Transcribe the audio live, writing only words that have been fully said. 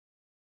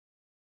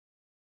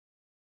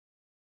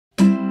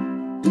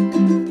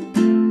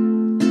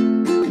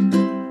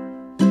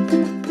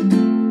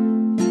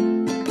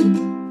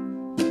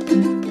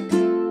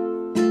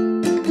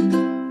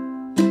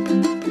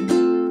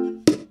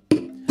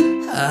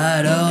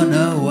I don't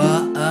know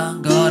what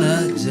I'm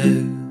gonna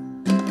do.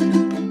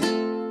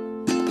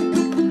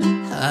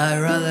 I'd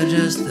rather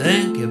just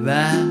think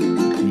about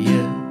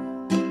you.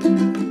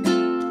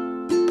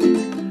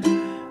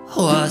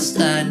 What's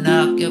that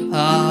knock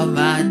upon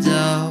my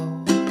door?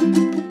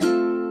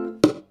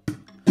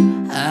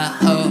 I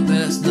hope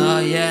it's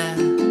not yet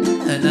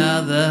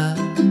another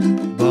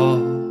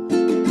ball.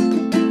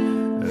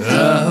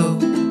 Oh,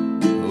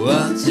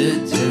 what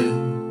to do?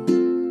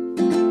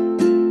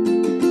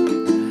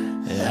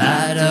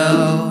 I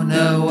don't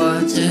know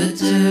what to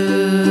do.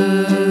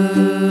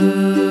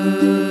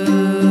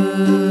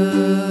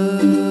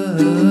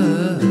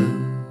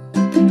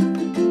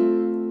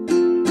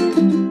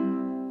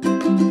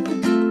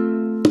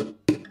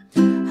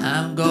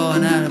 I'm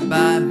going out to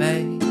buy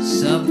me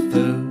some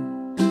food.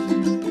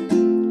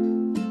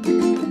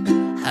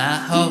 I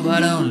hope I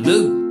don't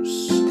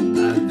lose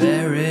my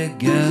very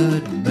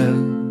good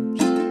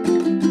mood.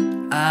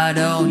 I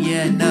don't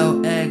yet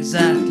know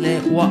exactly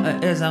what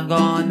it is I'm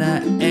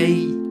gonna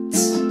eat.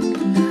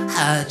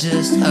 I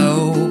just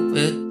hope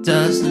it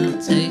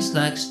doesn't taste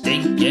like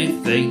stinky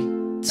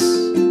feet.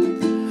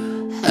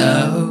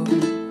 Oh,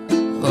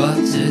 what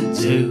to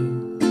do?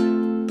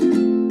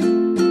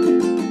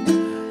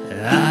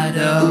 I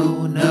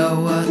don't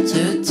know what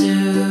to do.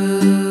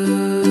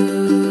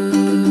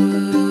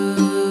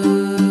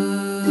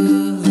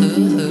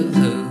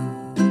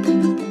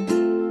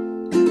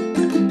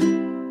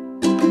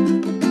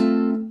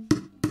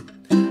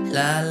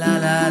 La la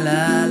la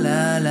la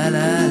la la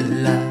la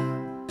la.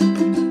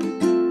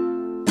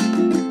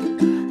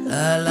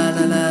 La la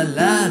la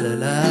la la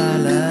la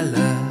la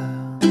la.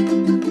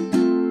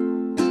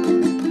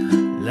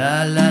 La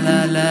la la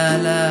la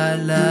la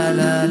la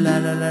la la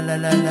la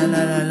la la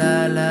la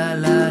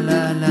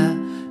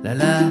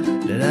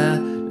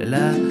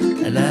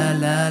la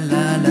la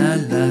la la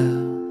la.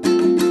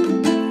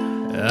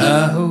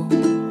 Oh,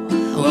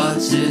 what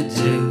to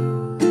do?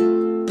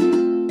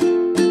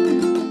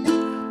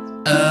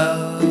 Oh,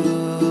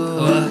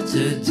 what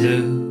to do?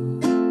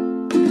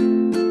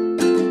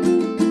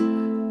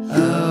 Oh,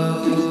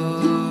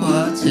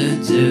 what to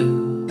do?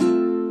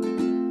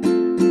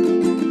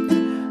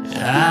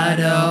 I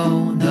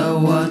don't know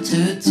what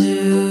to do.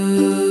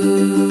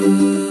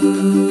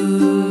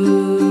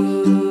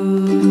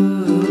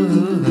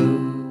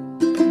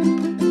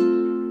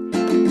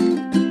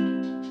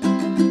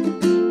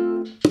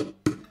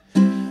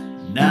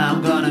 Now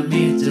I'm gonna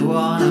meet the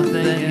one I'm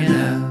thinking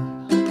of.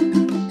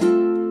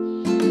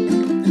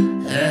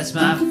 That's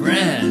my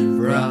friend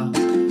from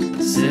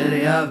the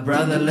city of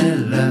brotherly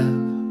love.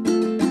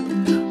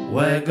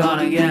 We're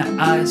gonna get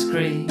ice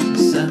cream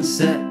and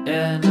sit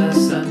in the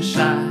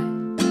sunshine.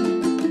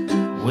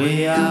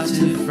 We are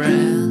two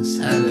friends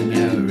having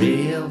a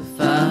real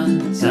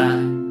fun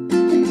time.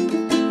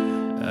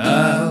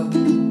 Oh,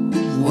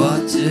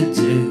 what to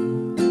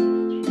do?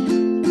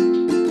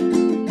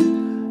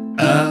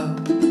 Oh,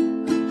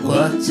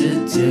 what to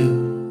do?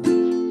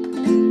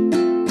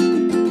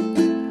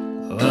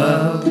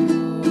 Oh,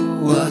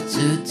 what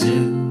to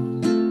do?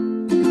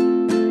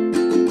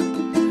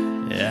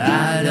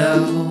 I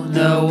don't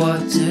know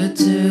what to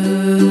do.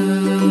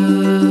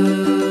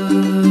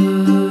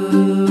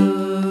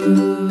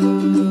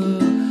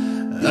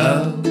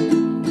 Oh,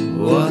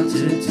 what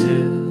to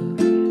do?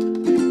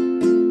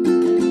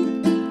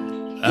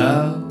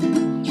 Oh,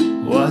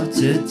 what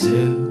to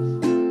do?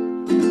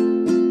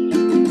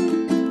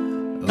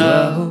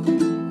 Oh,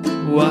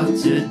 what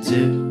to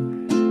do?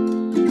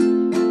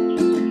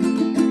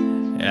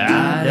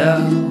 I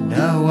don't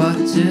know what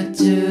to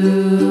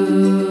do.